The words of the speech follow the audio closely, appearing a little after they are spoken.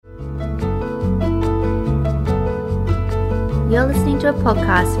You're listening to a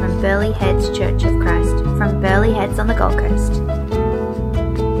podcast from Burleigh Heads Church of Christ, from Burleigh Heads on the Gold Coast.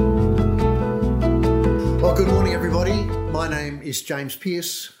 Well, good morning, everybody. My name is James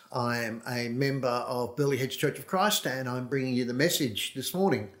Pearce. I am a member of Burleigh Heads Church of Christ, and I'm bringing you the message this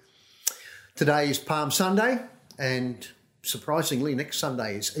morning. Today is Palm Sunday, and surprisingly, next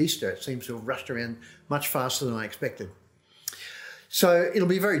Sunday is Easter. It seems to have rushed around much faster than I expected. So it'll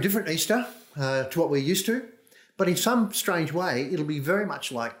be a very different Easter to what we're used to. But in some strange way, it'll be very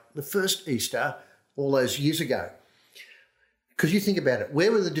much like the first Easter all those years ago. Because you think about it,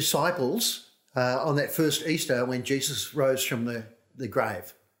 where were the disciples on that first Easter when Jesus rose from the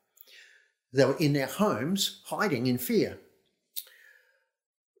grave? They were in their homes hiding in fear.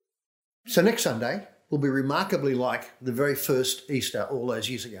 So next Sunday will be remarkably like the very first Easter all those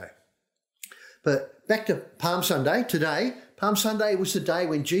years ago. But back to Palm Sunday today. Palm Sunday was the day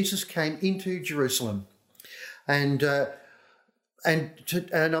when Jesus came into Jerusalem. And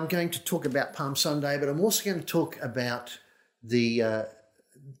I'm going to talk about Palm Sunday, but I'm also going to talk about the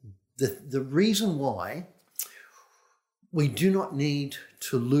reason why we do not need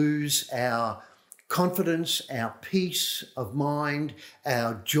to lose our confidence, our peace of mind,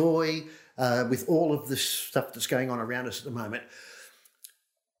 our joy with all of this stuff that's going on around us at the moment.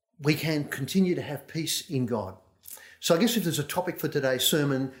 We can continue to have peace in God. So I guess if there's a topic for today's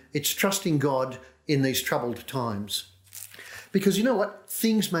sermon, it's trusting God in these troubled times. Because you know what?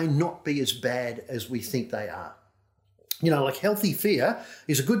 Things may not be as bad as we think they are. You know, like healthy fear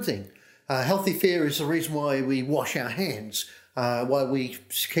is a good thing. Healthy fear is the reason why we wash our hands, why we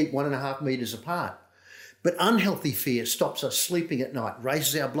keep 1.5 meters apart. But unhealthy fear stops us sleeping at night,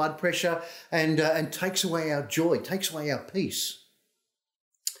 raises our blood pressure, and takes away our joy, takes away our peace.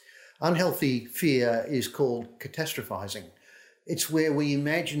 Unhealthy fear is called catastrophizing. It's where we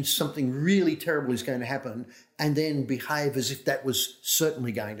imagine something really terrible is going to happen and then behave as if that was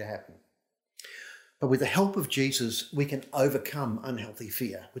certainly going to happen. But with the help of Jesus, we can overcome unhealthy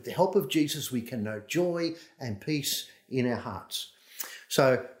fear. With the help of Jesus, we can know joy and peace in our hearts.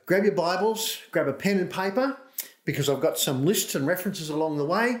 So grab your Bibles, grab a pen and paper, because I've got some lists and references along the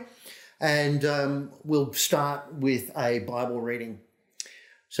way, and we'll start with a Bible reading.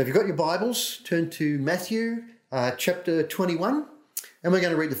 So if you've got your Bibles, turn to Matthew chapter 21, and we're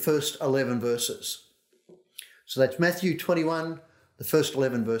going to read the first 11 verses. So that's Matthew 21, the first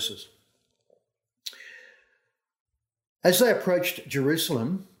 11 verses. As they approached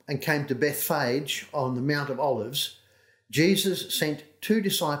Jerusalem and came to Bethphage on the Mount of Olives, Jesus sent 2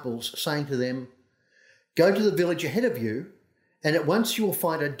 disciples, saying to them, "Go to the village ahead of you, and at once you will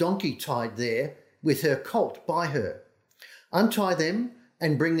find a donkey tied there with her colt by her. Untie them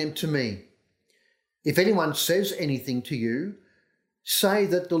and bring them to me. If anyone says anything to you, say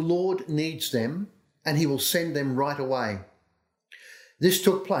that the Lord needs them, and he will send them right away." This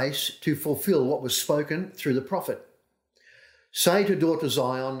took place to fulfill what was spoken through the prophet. "Say to daughter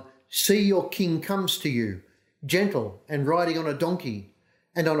Zion, see your king comes to you, gentle and riding on a donkey,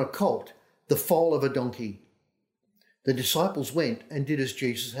 and on a colt, the foal of a donkey." The disciples went and did as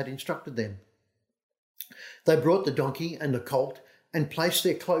Jesus had instructed them. They brought the donkey and the colt and placed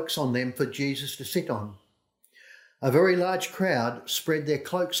their cloaks on them for Jesus to sit on. A very large crowd spread their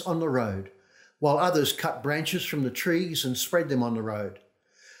cloaks on the road, while others cut branches from the trees and spread them on the road.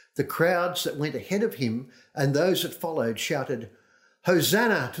 The crowds that went ahead of him and those that followed shouted,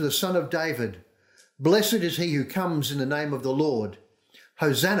 "Hosanna to the Son of David! Blessed is he who comes in the name of the Lord!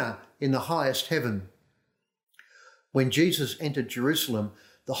 Hosanna in the highest heaven!" When Jesus entered Jerusalem,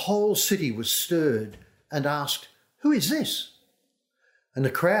 the whole city was stirred and asked, "Who is this?" And the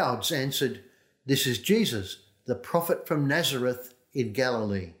crowds answered, "This is Jesus, the prophet from Nazareth in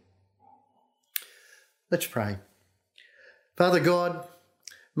Galilee." Let's pray. Father God,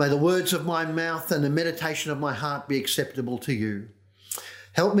 may the words of my mouth and the meditation of my heart be acceptable to you.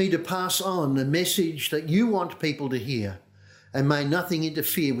 Help me to pass on the message that you want people to hear, and may nothing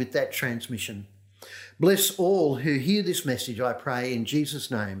interfere with that transmission. Bless all who hear this message, I pray, in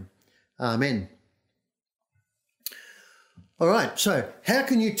Jesus' name. Amen. All right, so how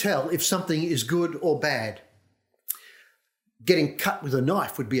can you tell if something is good or bad? Getting cut with a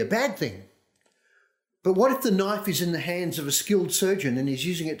knife would be a bad thing. But what if the knife is in the hands of a skilled surgeon and he's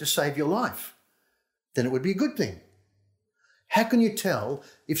using it to save your life? Then it would be a good thing. How can you tell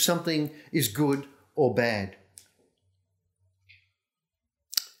if something is good or bad?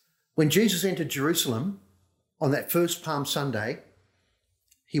 When Jesus entered Jerusalem on that first Palm Sunday,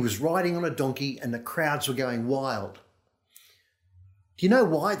 he was riding on a donkey and the crowds were going wild. Do you know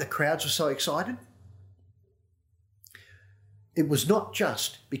why the crowds were so excited? It was not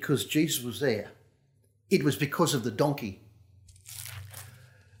just because Jesus was there. It was because of the donkey.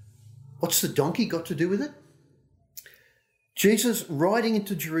 What's the donkey got to do with it? Jesus riding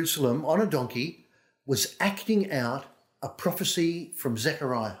into Jerusalem on a donkey was acting out a prophecy from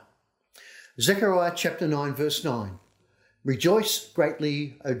Zechariah. Zechariah chapter 9, verse 9. Rejoice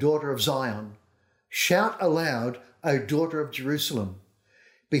greatly, O daughter of Zion. Shout aloud, O daughter of Jerusalem.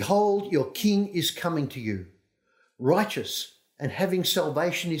 Behold, your king is coming to you. Righteous and having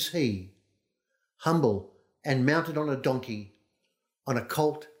salvation is he, humble and mounted on a donkey, on a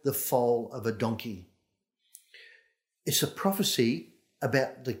colt, the foal of a donkey. It's a prophecy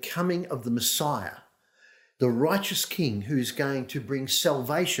about the coming of the Messiah, the righteous king who is going to bring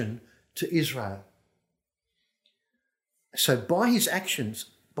salvation to Israel. So by his actions,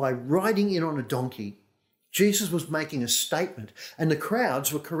 by riding in on a donkey, Jesus was making a statement, and the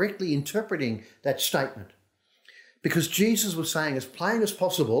crowds were correctly interpreting that statement, because Jesus was saying as plain as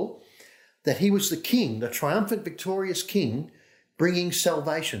possible that he was the king, the triumphant, victorious king, bringing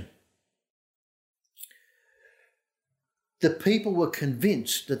salvation. The people were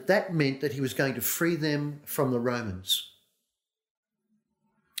convinced that that meant that he was going to free them from the Romans.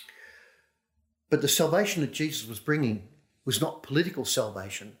 But the salvation that Jesus was bringing was not political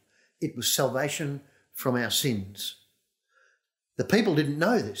salvation. It was salvation from our sins. The people didn't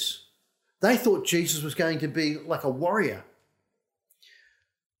know this. They thought Jesus was going to be like a warrior.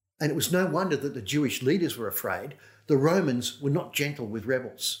 And it was no wonder that the Jewish leaders were afraid. The Romans were not gentle with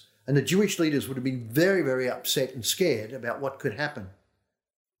rebels. And the Jewish leaders would have been very, very upset and scared about what could happen.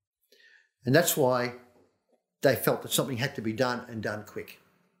 And that's why they felt that something had to be done, and done quick.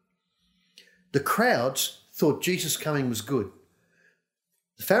 The crowds thought Jesus' coming was good.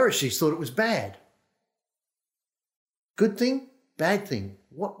 The Pharisees thought it was bad. Good thing, bad thing.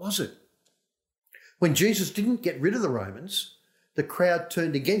 What was it? When Jesus didn't get rid of the Romans, the crowd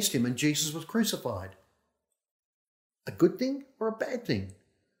turned against him and Jesus was crucified. A good thing or a bad thing?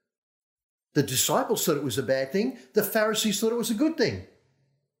 The disciples thought it was a bad thing. The Pharisees thought it was a good thing.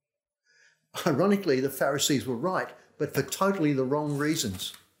 Ironically, the Pharisees were right, but for totally the wrong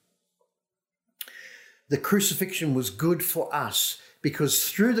reasons. The crucifixion was good for us because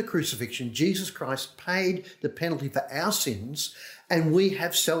through the crucifixion, Jesus Christ paid the penalty for our sins, and we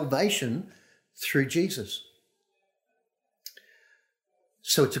have salvation through Jesus.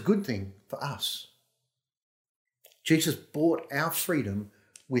 So it's a good thing for us. Jesus bought our freedom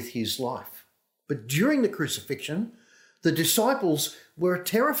with his life. But during the crucifixion, the disciples were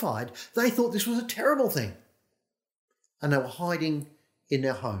terrified. They thought this was a terrible thing. And they were hiding in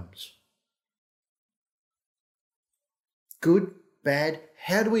their homes. Good, bad,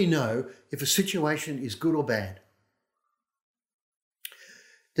 how do we know if a situation is good or bad?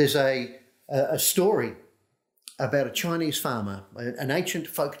 There's a story about a Chinese farmer, an ancient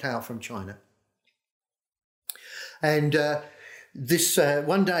folk tale from China. And this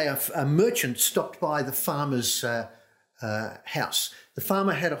one day a merchant stopped by the farmer's house. The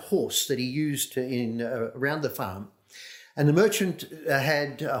farmer had a horse that he used around the farm. And the merchant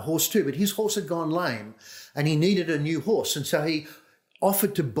had a horse too, but his horse had gone lame and he needed a new horse. And so he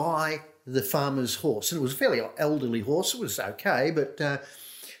offered to buy the farmer's horse. And it was a fairly elderly horse. It was okay, but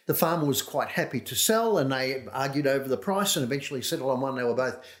the farmer was quite happy to sell, and they argued over the price and eventually settled on one they were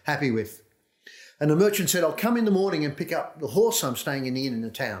both happy with. And the merchant said, I'll come in the morning and pick up the horse. I'm staying in the inn in the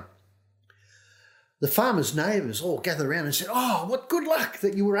town. The farmer's neighbours all gathered around and said, oh, what good luck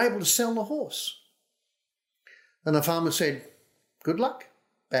that you were able to sell the horse. And the farmer said, good luck,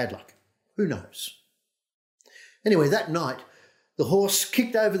 bad luck, who knows? Anyway, that night, the horse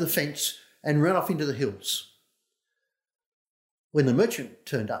kicked over the fence and ran off into the hills. When the merchant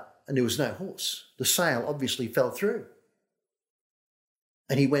turned up and there was no horse, the sale obviously fell through.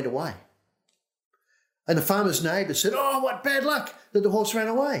 And he went away. And the farmer's neighbour said, oh, what bad luck that the horse ran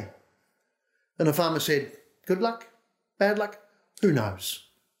away. And the farmer said, good luck, bad luck, who knows?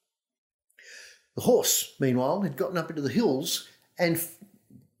 The horse, meanwhile, had gotten up into the hills and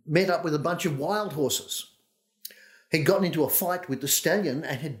met up with a bunch of wild horses. He'd gotten into a fight with the stallion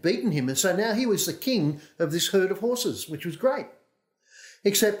and had beaten him, and so now he was the king of this herd of horses, which was great.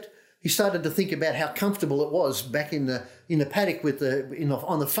 Except he started to think about how comfortable it was back in the paddock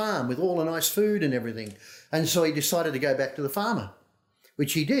on the farm with all the nice food and everything. And so he decided to go back to the farmer,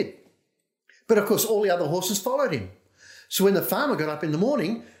 which he did. But of course, all the other horses followed him. So when the farmer got up in the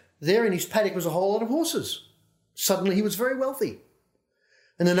morning, there in his paddock was a whole lot of horses. Suddenly he was very wealthy.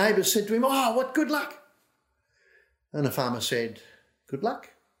 And the neighbours said to him, oh, what good luck. And the farmer said, good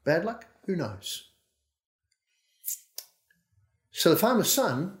luck, bad luck, who knows? So the farmer's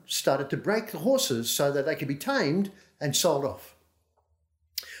son started to break the horses so that they could be tamed and sold off.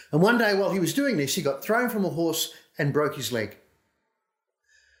 And one day while he was doing this, he got thrown from a horse and broke his leg.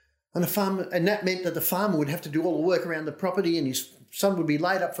 And that meant that the farmer would have to do all the work around the property, and his son would be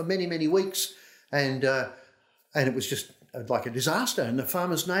laid up for many, many weeks, and it was just like a disaster. And the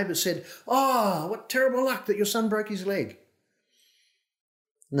farmer's neighbour said, "Oh, what terrible luck that your son broke his leg."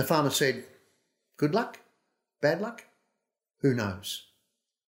 And the farmer said, "Good luck? Bad luck? Who knows?"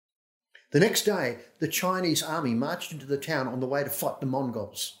 The next day, the Chinese army marched into the town on the way to fight the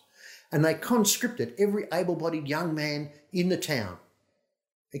Mongols, and they conscripted every able-bodied young man in the town,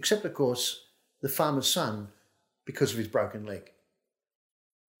 except, of course, the farmer's son, because of his broken leg.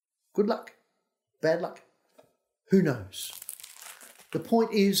 Good luck? Bad luck? Who knows? The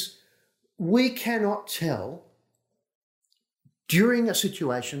point is, we cannot tell during a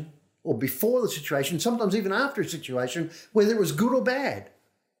situation or before the situation, sometimes even after a situation, whether it was good or bad.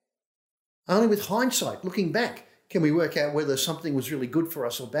 Only with hindsight, looking back, can we work out whether something was really good for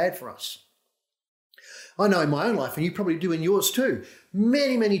us or bad for us. I know in my own life, and you probably do in yours too,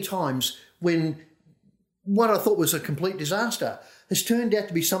 many, many times when what I thought was a complete disaster has turned out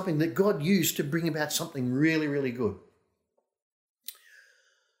to be something that God used to bring about something really, really good.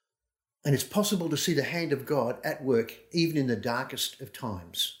 And it's possible to see the hand of God at work even in the darkest of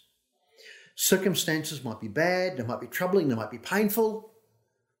times. Circumstances might be bad, they might be troubling, they might be painful,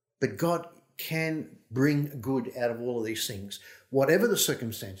 but God can bring good out of all of these things. Whatever the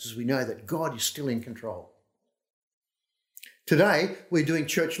circumstances, we know that God is still in control. Today, we're doing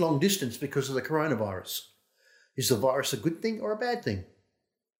church long distance because of the coronavirus. Is the virus a good thing or a bad thing?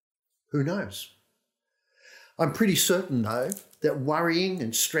 Who knows? I'm pretty certain, though, that worrying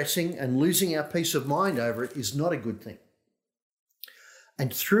and stressing and losing our peace of mind over it is not a good thing.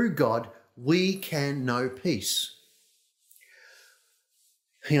 And through God, we can know peace.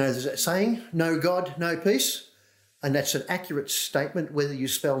 You know, there's that saying, no God, no peace. And that's an accurate statement, whether you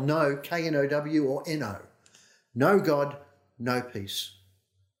spell no, K-N-O-W, or N-O. No God, no peace.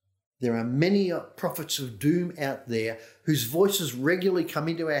 There are many prophets of doom out there whose voices regularly come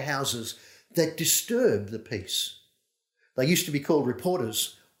into our houses that disturb the peace. They used to be called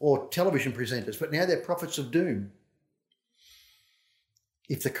reporters or television presenters, but now they're prophets of doom.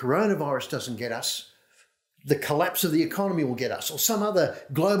 If the coronavirus doesn't get us, the collapse of the economy will get us, or some other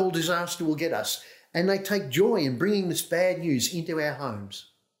global disaster will get us, and they take joy in bringing this bad news into our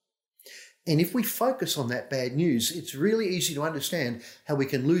homes. And if we focus on that bad news, it's really easy to understand how we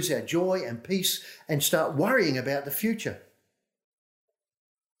can lose our joy and peace and start worrying about the future.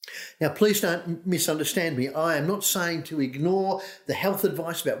 Now, please don't misunderstand me. I am not saying to ignore the health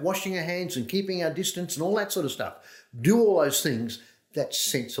advice about washing our hands and keeping our distance and all that sort of stuff. Do all those things. That's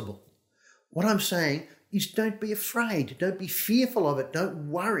sensible. What I'm saying is don't be afraid. Don't be fearful of it.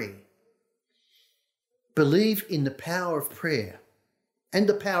 Don't worry. Believe in the power of prayer and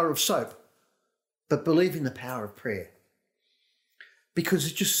the power of soap, but believe in the power of prayer. Because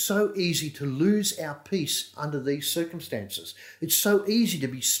it's just so easy to lose our peace under these circumstances. It's so easy to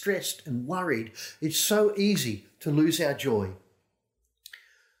be stressed and worried. It's so easy to lose our joy.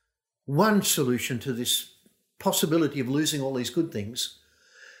 One solution to this possibility of losing all these good things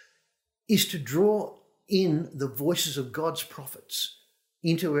is to draw in the voices of God's prophets,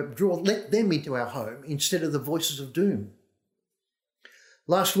 let them into our home instead of the voices of doom.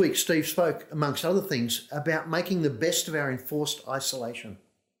 Last week, Steve spoke, amongst other things, about making the best of our enforced isolation.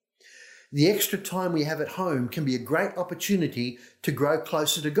 The extra time we have at home can be a great opportunity to grow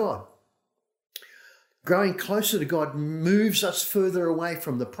closer to God. Growing closer to God moves us further away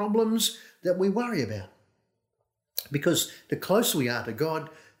from the problems that we worry about. Because the closer we are to God,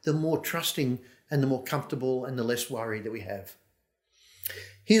 the more trusting and the more comfortable and the less worry that we have.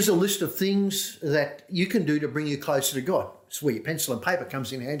 Here's a list of things that you can do to bring you closer to God. It's where your pencil and paper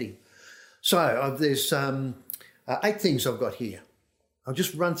comes in handy. So there's 8 things I've got here. I'll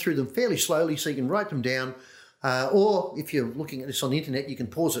just run through them fairly slowly so you can write them down. Or if you're looking at this on the internet, you can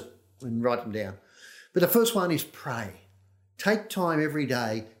pause it and write them down. But the first one is pray. Take time every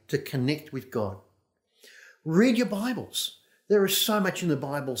day to connect with God. Read your Bibles. There is so much in the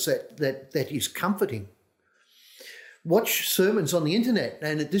Bibles that is comforting. Watch sermons on the internet.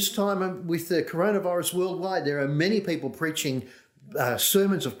 And at this time with the coronavirus worldwide, there are many people preaching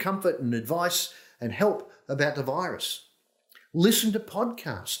sermons of comfort and advice and help about the virus. Listen to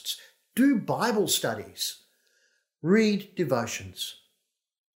podcasts. Do Bible studies. Read devotions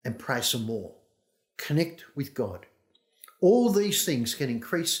and pray some more. Connect with God. All these things can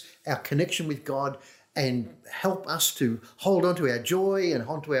increase our connection with God and help us to hold on to our joy and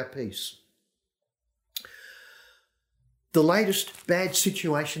onto our peace. The latest bad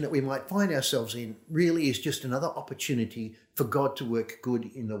situation that we might find ourselves in really is just another opportunity for God to work good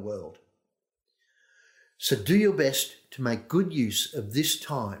in the world. So do your best to make good use of this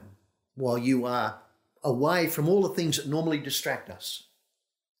time while you are away from all the things that normally distract us.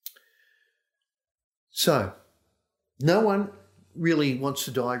 So, no one really wants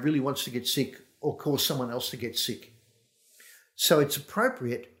to die, really wants to get sick or cause someone else to get sick. So it's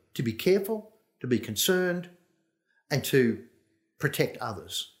appropriate to be careful, to be concerned, and to protect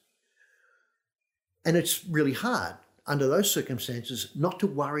others. And it's really hard under those circumstances not to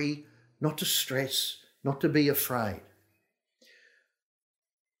worry, not to stress, not to be afraid.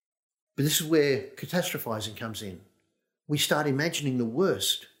 But this is where catastrophizing comes in. We start imagining the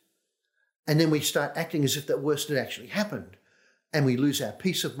worst, and then we start acting as if that worst had actually happened. And we lose our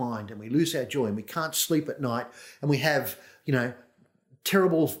peace of mind and we lose our joy and we can't sleep at night and we have,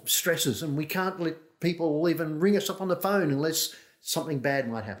 terrible stresses and we can't let people even ring us up on the phone unless something bad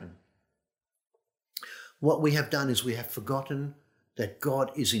might happen. What we have done is we have forgotten that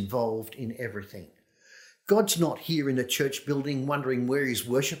God is involved in everything. God's not here in a church building wondering where his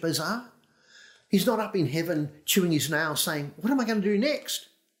worshippers are. He's not up in heaven chewing his nails saying, what am I going to do next?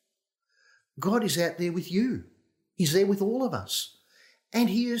 God is out there with you. He's there with all of us. And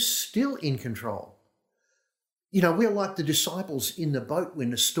he is still in control. We're like the disciples in the boat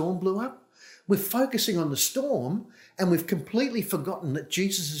when the storm blew up. We're focusing on the storm and we've completely forgotten that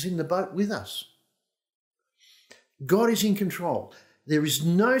Jesus is in the boat with us. God is in control. There is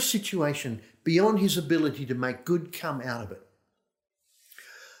no situation beyond his ability to make good come out of it.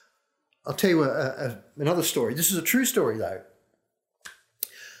 I'll tell you another story. This is a true story though.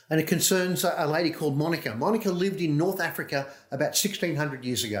 And it concerns a lady called Monica. Monica lived in North Africa about 1600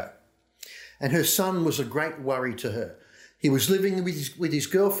 years ago. And her son was a great worry to her. He was living with his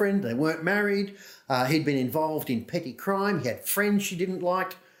girlfriend. They weren't married. He'd been involved in petty crime. He had friends she didn't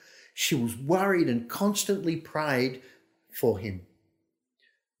like. She was worried and constantly prayed for him.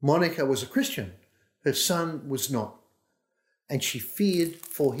 Monica was a Christian. Her son was not. And she feared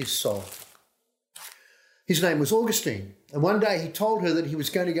for his soul. His name was Augustine. And one day he told her that he was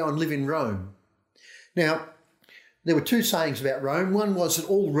going to go and live in Rome. Now, there were two sayings about Rome. One was that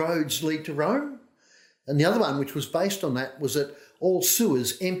all roads lead to Rome. And the other one, which was based on that, was that all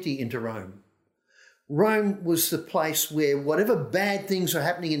sewers empty into Rome. Rome was the place where whatever bad things are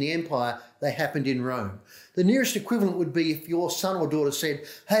happening in the empire, they happened in Rome. The nearest equivalent would be if your son or daughter said,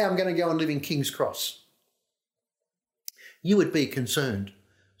 hey, I'm going to go and live in King's Cross. You would be concerned.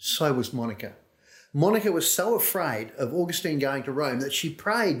 So was Monica. Monica was so afraid of Augustine going to Rome that she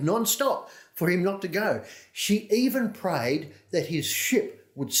prayed non-stop for him not to go. She even prayed that his ship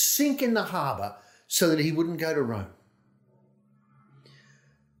would sink in the harbour so that he wouldn't go to Rome.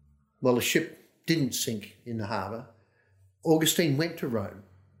 Well, the ship didn't sink in the harbour. Augustine went to Rome.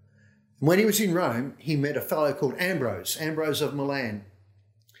 And when he was in Rome, he met a fellow called Ambrose of Milan.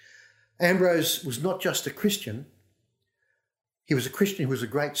 Ambrose was not just a Christian. He was a Christian who was a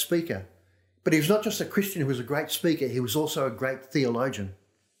great speaker. But he was not just a Christian who was a great speaker, he was also a great theologian.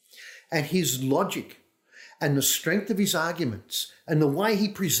 And his logic and the strength of his arguments and the way he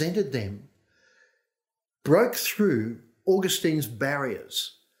presented them broke through Augustine's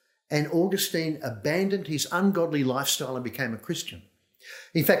barriers. And Augustine abandoned his ungodly lifestyle and became a Christian.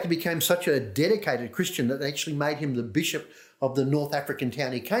 In fact, he became such a dedicated Christian that they actually made him the bishop of the North African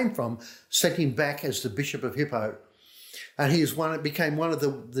town he came from, sent him back as the Bishop of Hippo. And he became one of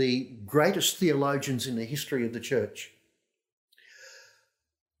the greatest theologians in the history of the church.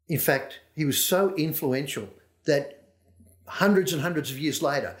 In fact, he was so influential that hundreds and hundreds of years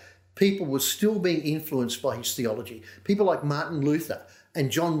later, people were still being influenced by his theology. People like Martin Luther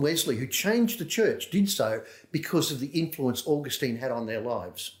and John Wesley, who changed the church, did so because of the influence Augustine had on their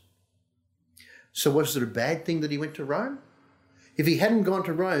lives. So was it a bad thing that he went to Rome? If he hadn't gone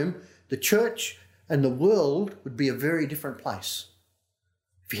to Rome, the church and the world would be a very different place.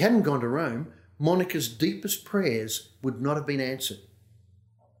 If he hadn't gone to Rome, Monica's deepest prayers would not have been answered.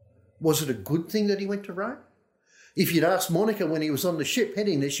 Was it a good thing that he went to Rome? If you'd asked Monica when he was on the ship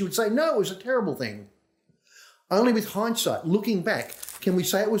heading there, she would say, no, it was a terrible thing. Only with hindsight, looking back, can we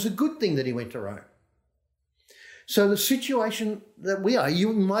say it was a good thing that he went to Rome. So the situation that we are,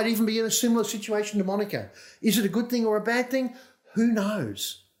 you might even be in a similar situation to Monica. Is it a good thing or a bad thing? Who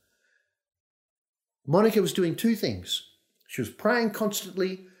knows? Monica was doing two things. She was praying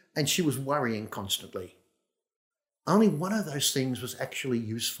constantly and she was worrying constantly. Only one of those things was actually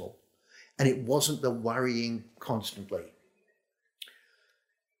useful, and it wasn't the worrying constantly.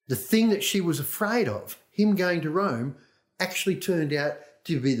 The thing that she was afraid of, him going to Rome, actually turned out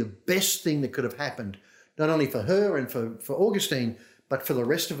to be the best thing that could have happened, not only for her and for Augustine, but for the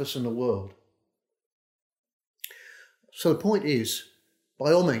rest of us in the world. So the point is,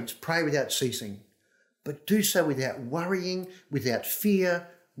 by all means, pray without ceasing, but do so without worrying, without fear,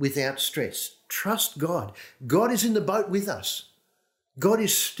 without stress. Trust God. God is in the boat with us. God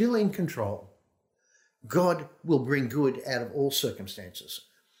is still in control. God will bring good out of all circumstances.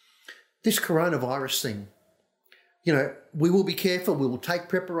 This coronavirus thing, we will be careful. We will take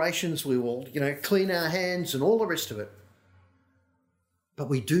preparations. We will, clean our hands and all the rest of it. But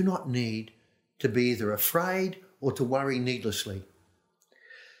we do not need to be either afraid or to worry needlessly.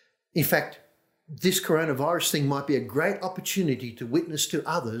 In fact, this coronavirus thing might be a great opportunity to witness to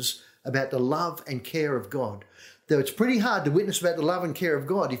others about the love and care of God. Though it's pretty hard to witness about the love and care of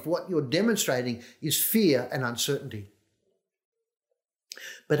God if what you're demonstrating is fear and uncertainty.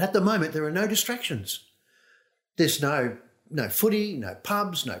 But at the moment, there are no distractions. There's no footy, no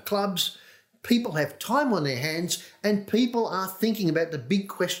pubs, no clubs. People have time on their hands and people are thinking about the big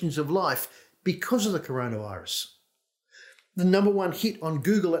questions of life because of the coronavirus. The number one hit on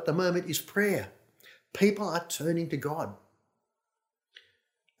Google at the moment is prayer. People are turning to God.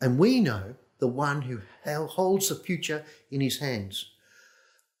 And we know the one who holds the future in his hands.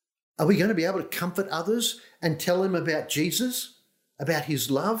 Are we going to be able to comfort others and tell them about Jesus, about his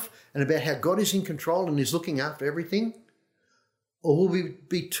love, and about how God is in control and is looking after everything? Or will we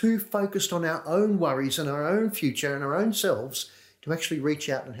be too focused on our own worries and our own future and our own selves to actually reach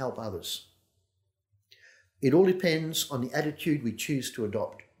out and help others? It all depends on the attitude we choose to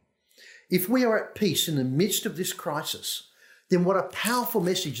adopt. If we are at peace in the midst of this crisis, then what a powerful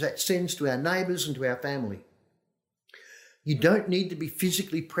message that sends to our neighbours and to our family. You don't need to be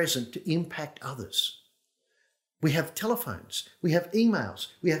physically present to impact others. We have telephones, we have emails,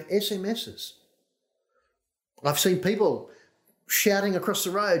 we have SMSs. I've seen people shouting across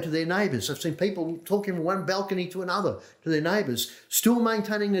the road to their neighbours. I've seen people talking from one balcony to another to their neighbours, still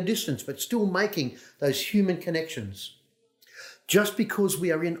maintaining the distance, but still making those human connections. Just because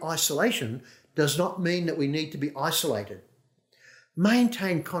we are in isolation does not mean that we need to be isolated.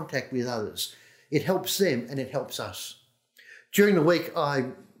 Maintain contact with others. It helps them and it helps us. During the week, I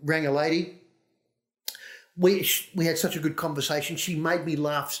rang a lady. We had such a good conversation. She made me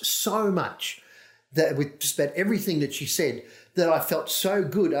laugh so much that with just about everything that she said that I felt so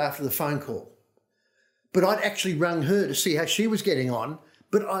good after the phone call. But I'd actually rung her to see how she was getting on,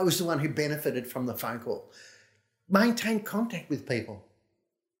 but I was the one who benefited from the phone call. Maintain contact with people.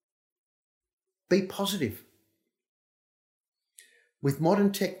 Be positive. With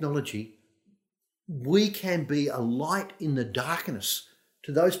modern technology, we can be a light in the darkness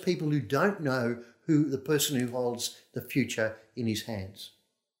to those people who don't know who the person who holds the future in his hands.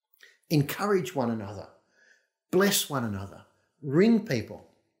 Encourage one another. Bless one another. Ring people.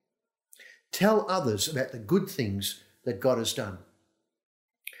 Tell others about the good things that God has done.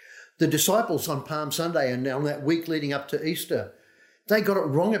 The disciples on Palm Sunday and on that week leading up to Easter, they got it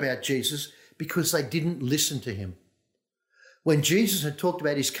wrong about Jesus because they didn't listen to him. When Jesus had talked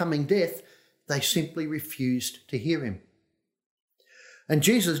about his coming death, they simply refused to hear him. And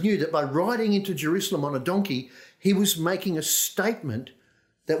Jesus knew that by riding into Jerusalem on a donkey, he was making a statement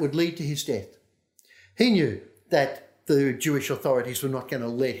that would lead to his death. He knew that the Jewish authorities were not going to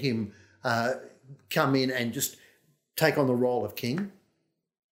let him come in and just take on the role of king.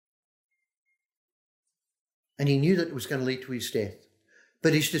 And he knew that it was going to lead to his death.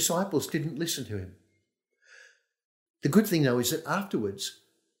 But his disciples didn't listen to him. The good thing, though, is that afterwards,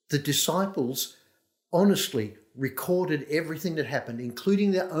 the disciples honestly recorded everything that happened,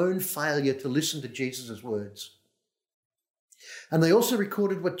 including their own failure to listen to Jesus' words. And they also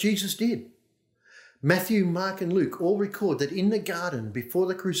recorded what Jesus did. Matthew, Mark, and Luke all record that in the garden before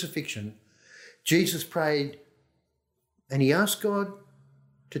the crucifixion, Jesus prayed and he asked God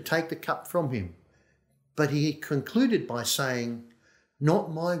to take the cup from him. But he concluded by saying,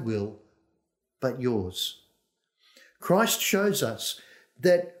 "Not my will, but yours." Christ shows us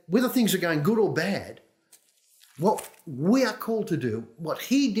that whether things are going good or bad, what we are called to do, what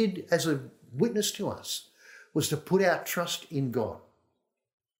he did as a witness to us, was to put our trust in God.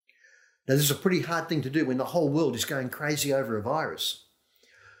 Now, this is a pretty hard thing to do when the whole world is going crazy over a virus.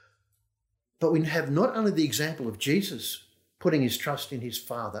 But we have not only the example of Jesus putting his trust in his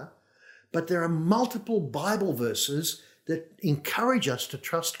Father, but there are multiple Bible verses that encourage us to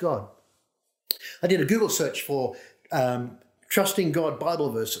trust God. I did a Google search for trusting God Bible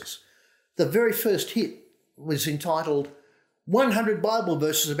verses. The very first hit was entitled 100 Bible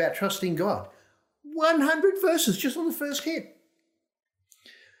verses about trusting God. 100 verses just on the first hit.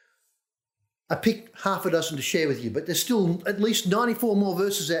 I picked half a dozen to share with you, but there's still at least 94 more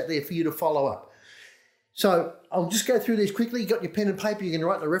verses out there for you to follow up. So I'll just go through these quickly. You've got your pen and paper, you can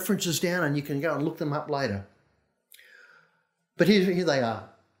write the references down and you can go and look them up later. But here they are.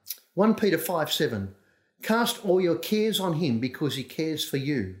 1 Peter 5:7. Cast all your cares on him because he cares for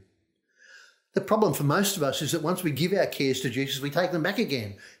you. The problem for most of us is that once we give our cares to Jesus, we take them back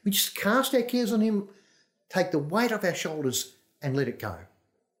again. We just cast our cares on him, take the weight off our shoulders and let it go.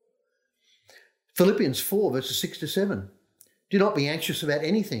 Philippians 4 verses 6 to 7. Do not be anxious about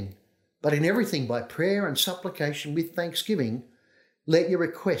anything, but in everything by prayer and supplication with thanksgiving, let your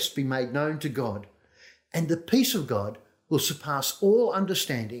requests be made known to God. And the peace of God will surpass all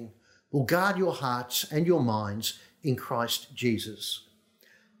understanding, will guard your hearts and your minds in Christ Jesus.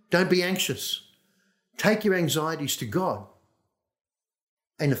 Don't be anxious. Take your anxieties to God,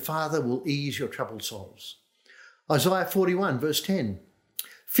 and the Father will ease your troubled souls. Isaiah 41 verse 10.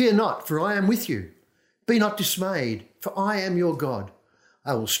 Fear not, for I am with you. Be not dismayed, for I am your God.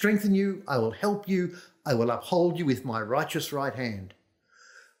 I will strengthen you, I will help you, I will uphold you with my righteous right hand.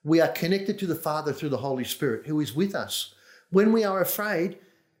 We are connected to the Father through the Holy Spirit, who is with us. When we are afraid,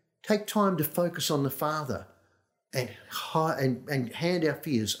 take time to focus on the Father and hand our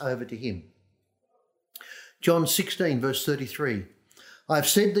fears over to him. John 16 verse 33. I have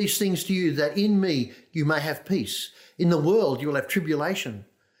said these things to you that in me you may have peace. In the world you will have tribulation,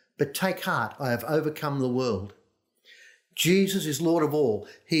 but take heart, I have overcome the world. Jesus is Lord of all.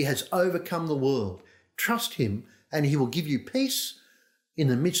 He has overcome the world. Trust him and he will give you peace in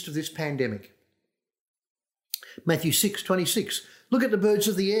the midst of this pandemic. Matthew 6:26. Look at the birds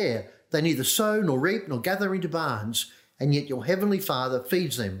of the air. They neither sow nor reap nor gather into barns, and yet your heavenly Father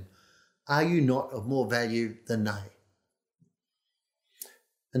feeds them. Are you not of more value than they?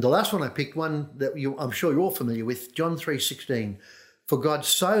 And the last one I picked, one that I'm sure you're all familiar with, John 3:16. For God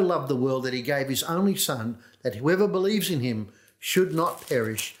so loved the world that he gave his only Son, that whoever believes in him should not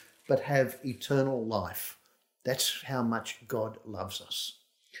perish, but have eternal life. That's how much God loves us.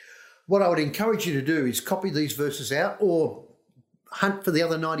 What I would encourage you to do is copy these verses out, or hunt for the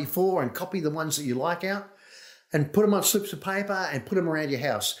other 94 and copy the ones that you like out and put them on slips of paper and put them around your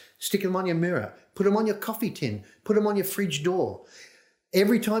house. Stick them on your mirror, put them on your coffee tin, put them on your fridge door.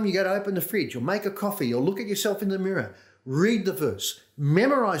 Every time you go to open the fridge or make a coffee or look at yourself in the mirror, read the verse,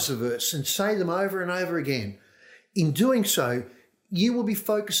 memorize the verse and say them over and over again. In doing so, you will be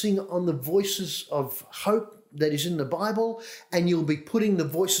focusing on the voices of hope that is in the Bible, and you'll be putting the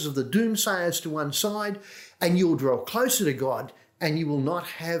voices of the doomsayers to one side, and you'll draw closer to God, and you will not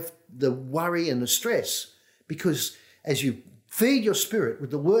have the worry and the stress, because as you feed your spirit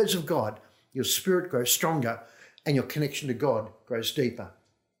with the words of God, your spirit grows stronger and your connection to God grows deeper.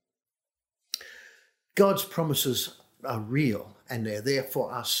 God's promises are real and they're there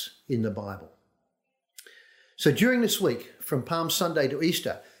for us in the Bible. So during this week, from Palm Sunday to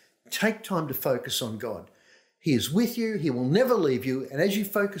Easter, take time to focus on God. He is with you, he will never leave you, and as you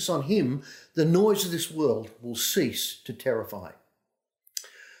focus on him, the noise of this world will cease to terrify.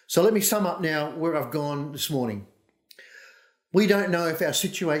 So let me sum up now where I've gone this morning. We don't know if our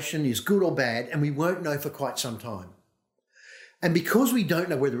situation is good or bad, and we won't know for quite some time. And because we don't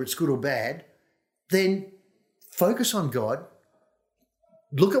know whether it's good or bad, then focus on God,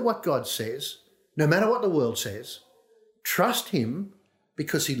 look at what God says, no matter what the world says, trust him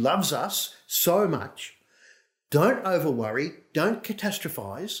because he loves us so much. Don't over-worry, don't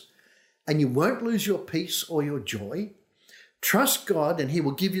catastrophize, and you won't lose your peace or your joy. Trust God and he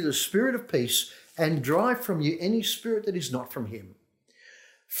will give you the spirit of peace and drive from you any spirit that is not from him.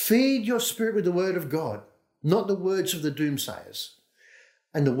 Feed your spirit with the word of God, not the words of the doomsayers.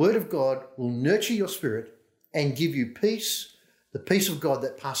 And the word of God will nurture your spirit and give you peace, the peace of God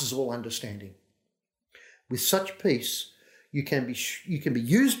that passes all understanding. With such peace, you can be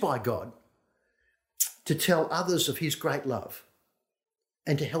used by God to tell others of his great love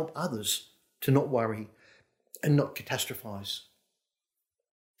and to help others to not worry and not catastrophize.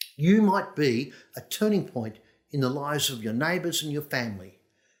 You might be a turning point in the lives of your neighbours and your family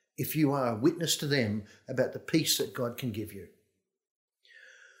if you are a witness to them about the peace that God can give you.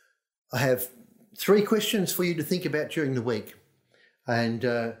 I have 3 questions for you to think about during the week, and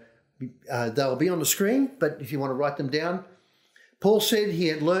they'll be on the screen, but if you want to write them down. Paul said he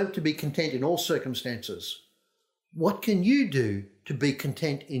had learned to be content in all circumstances. What can you do to be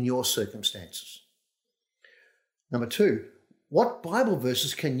content in your circumstances? Number 2, what Bible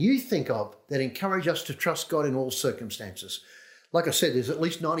verses can you think of that encourage us to trust God in all circumstances? Like I said, there's at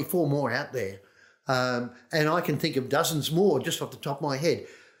least 94 more out there, and I can think of dozens more just off the top of my head.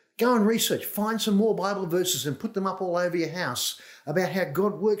 Go and research, find some more Bible verses and put them up all over your house about how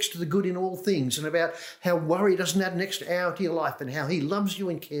God works to the good in all things and about how worry doesn't add an extra hour to your life and how he loves you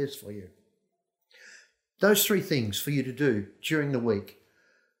and cares for you. Those 3 things for you to do during the week.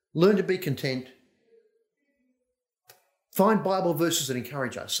 Learn to be content. Find Bible verses that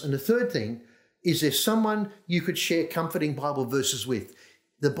encourage us. And the third thing, Is there someone you could share comforting Bible verses with?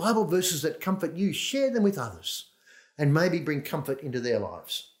 The Bible verses that comfort you, share them with others and maybe bring comfort into their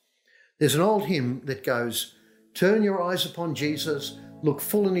lives. There's an old hymn that goes, "Turn your eyes upon Jesus, look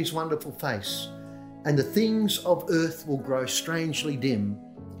full in his wonderful face, and the things of earth will grow strangely dim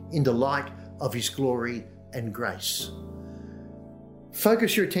in the light of his glory and grace."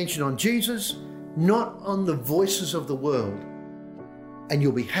 Focus your attention on Jesus, not on the voices of the world, and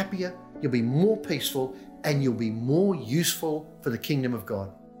you'll be happier, you'll be more peaceful, and you'll be more useful for the kingdom of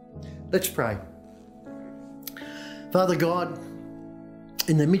God. Let's pray. Father God,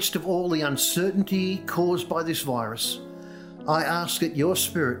 in the midst of all the uncertainty caused by this virus, I ask that your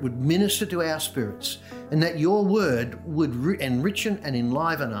Spirit would minister to our spirits and that your word would enrichen and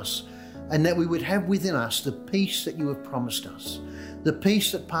enliven us, and that we would have within us the peace that you have promised us, the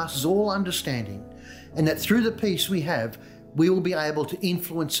peace that passes all understanding, and that through the peace we have, we will be able to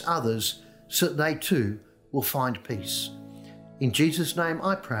influence others so that they too will find peace. In Jesus' name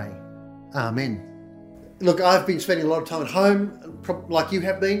I pray. Amen. Look, I've been spending a lot of time at home, like you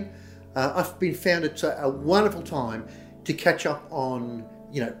have been. I've been found it a wonderful time to catch up on,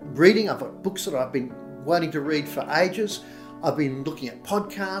 reading. I've got books that I've been wanting to read for ages. I've been looking at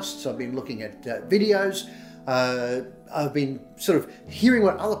podcasts. I've been looking at videos. I've been sort of hearing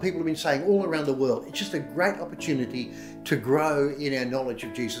what other people have been saying all around the world. It's just a great opportunity to grow in our knowledge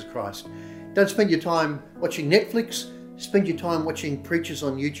of Jesus Christ. Don't spend your time watching Netflix. Spend your time watching preachers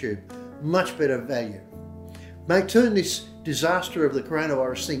on YouTube. Much better value. May turn this disaster of the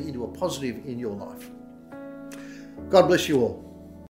coronavirus thing into a positive in your life. God bless you all.